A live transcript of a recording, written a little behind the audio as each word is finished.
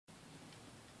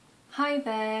Hi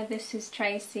there, this is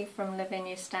Tracy from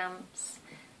Lavinia Stamps,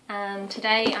 and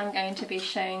today I'm going to be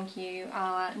showing you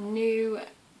our new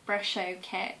Brusho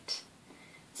kit.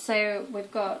 So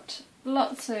we've got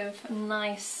lots of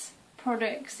nice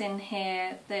products in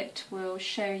here that will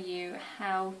show you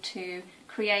how to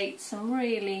create some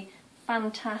really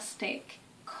fantastic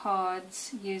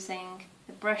cards using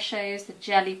the Brushos, the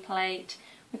jelly plate.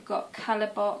 We've got colour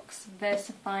box,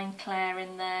 VersaFine Clair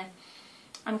in there.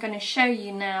 I'm going to show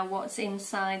you now what's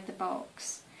inside the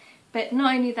box, but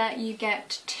not only that, you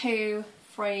get 2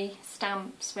 free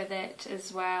stamps with it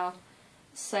as well,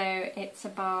 so it's a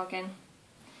bargain.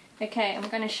 Okay, I'm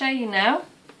going to show you now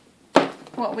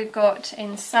what we've got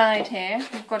inside here.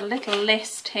 We've got a little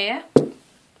list here, and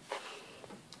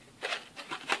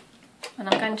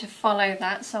I'm going to follow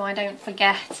that so I don't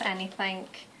forget anything.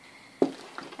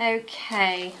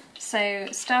 Okay, so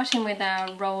starting with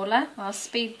our roller, our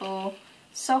Speedball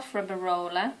soft rubber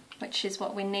roller, which is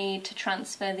what we need to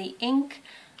transfer the ink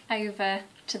over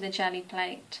to the jelly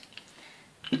plate.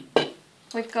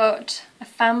 We've got a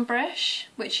fan brush,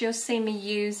 which you'll see me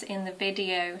use in the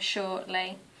video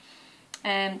shortly.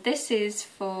 This is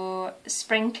for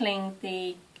sprinkling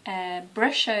the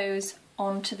Brushos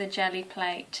onto the jelly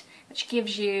plate, which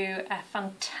gives you a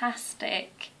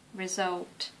fantastic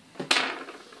result.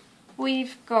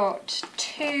 We've got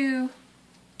 2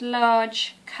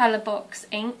 large colour box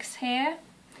inks here.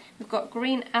 We've got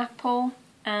Green Apple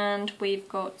and we've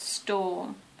got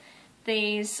Storm.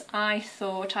 These I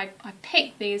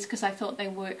picked these because I thought they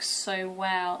worked so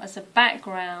well as a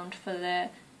background for the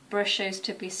Brushos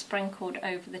to be sprinkled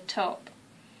over the top.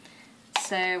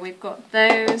 So we've got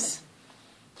those.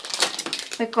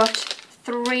 We've got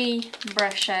 3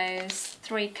 Brushos,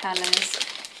 3 colours.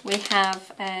 We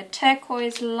have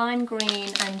turquoise, lime green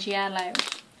and yellow.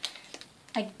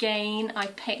 Again, I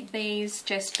picked these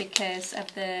just because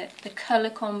of the colour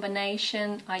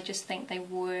combination. I just think they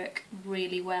work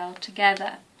really well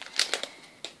together.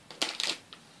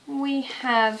 We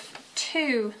have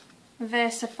 2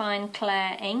 VersaFine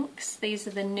Clair inks. These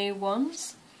are the new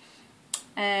ones.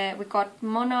 We've got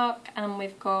Monarch and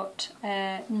we've got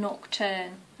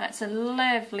Nocturne. That's a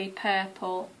lovely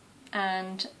purple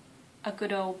and a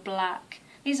good old black.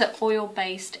 These are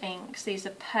oil-based inks. These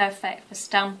are perfect for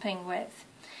stamping with.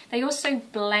 They also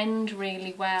blend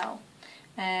really well.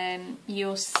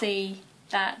 You'll see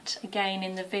that again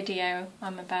in the video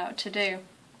I'm about to do.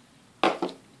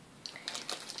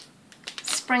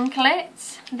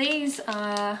 Sprinklets. These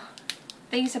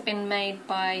have been made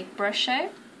by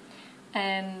Brusho.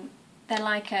 They're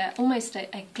like almost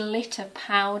a glitter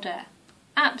powder.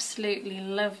 Absolutely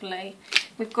lovely.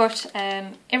 We've got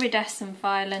iridescent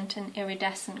violet and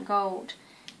iridescent gold.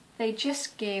 They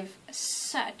just give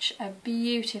such a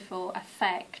beautiful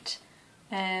effect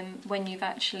when you've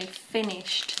actually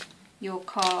finished your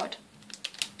card.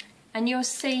 And you'll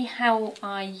see how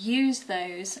I use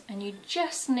those, and you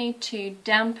just need to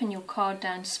dampen your card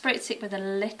down, spritz it with a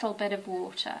little bit of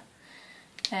water,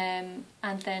 and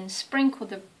then sprinkle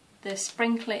the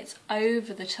sprinklets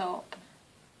over the top.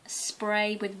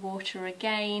 Spray with water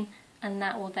again, and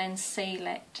that will then seal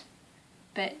it,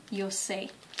 but you'll see.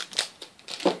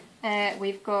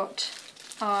 We've got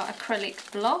our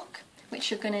acrylic block,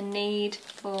 which you're going to need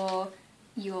for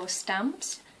your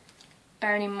stamps.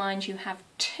 Bearing in mind you have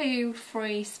 2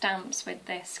 free stamps with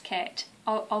this kit,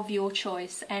 of your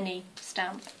choice, any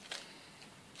stamp.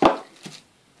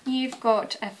 You've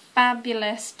got a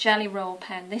fabulous jelly roll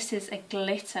pen. This is a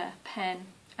glitter pen,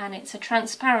 and it's a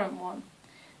transparent one,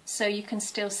 so you can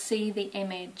still see the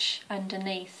image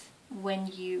underneath when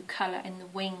you colour in the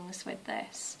wings with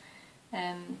this.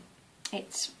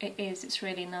 It's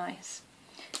really nice.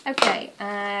 Okay,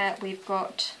 we've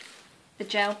got the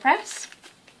gel press.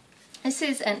 This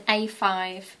is an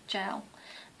A5 gel.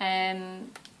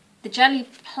 The jelly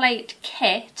plate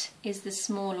kit is the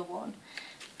smaller one.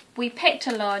 We picked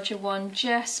a larger one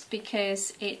just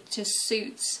because it just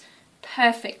suits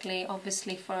perfectly,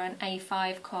 obviously, for an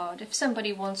A5 card, if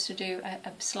somebody wants to do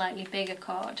a slightly bigger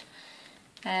card.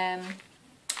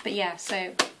 But yeah,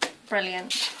 so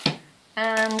brilliant.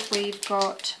 And we've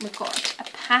got a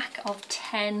pack of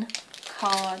 10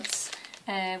 cards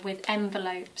with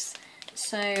envelopes.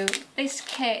 So this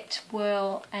kit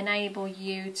will enable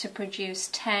you to produce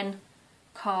 10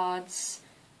 cards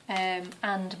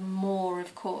and more,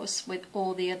 of course, with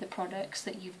all the other products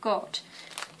that you've got.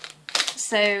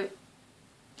 So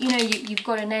you know, you've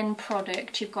got an end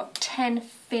product, you've got 10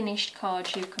 finished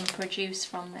cards you can produce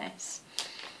from this.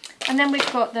 And then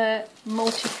we've got the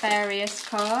multifarious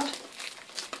card,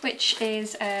 which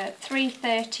is a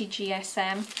 330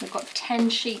 GSM. We've got 10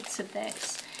 sheets of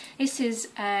this. This is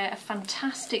a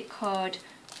fantastic card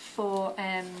for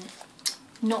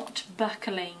not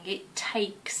buckling. It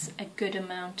takes a good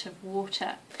amount of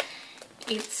water.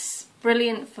 It's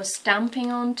brilliant for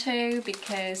stamping onto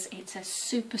because it's a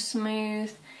super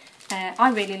smooth.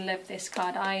 I really love this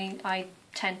card. I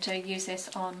tend to use this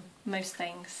on most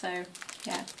things, so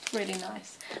yeah, really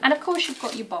nice. And of course you've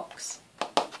got your box.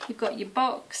 You've got your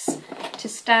box to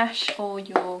stash all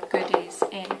your goodies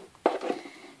in.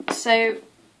 So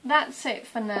that's it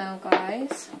for now,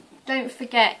 guys. Don't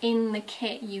forget, in the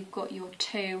kit you've got your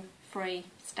 2 free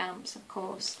stamps, of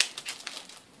course.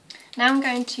 Now I'm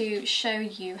going to show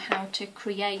you how to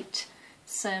create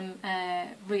some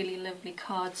really lovely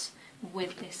cards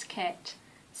with this kit.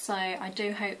 So I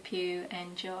do hope you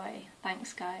enjoy.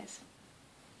 Thanks, guys.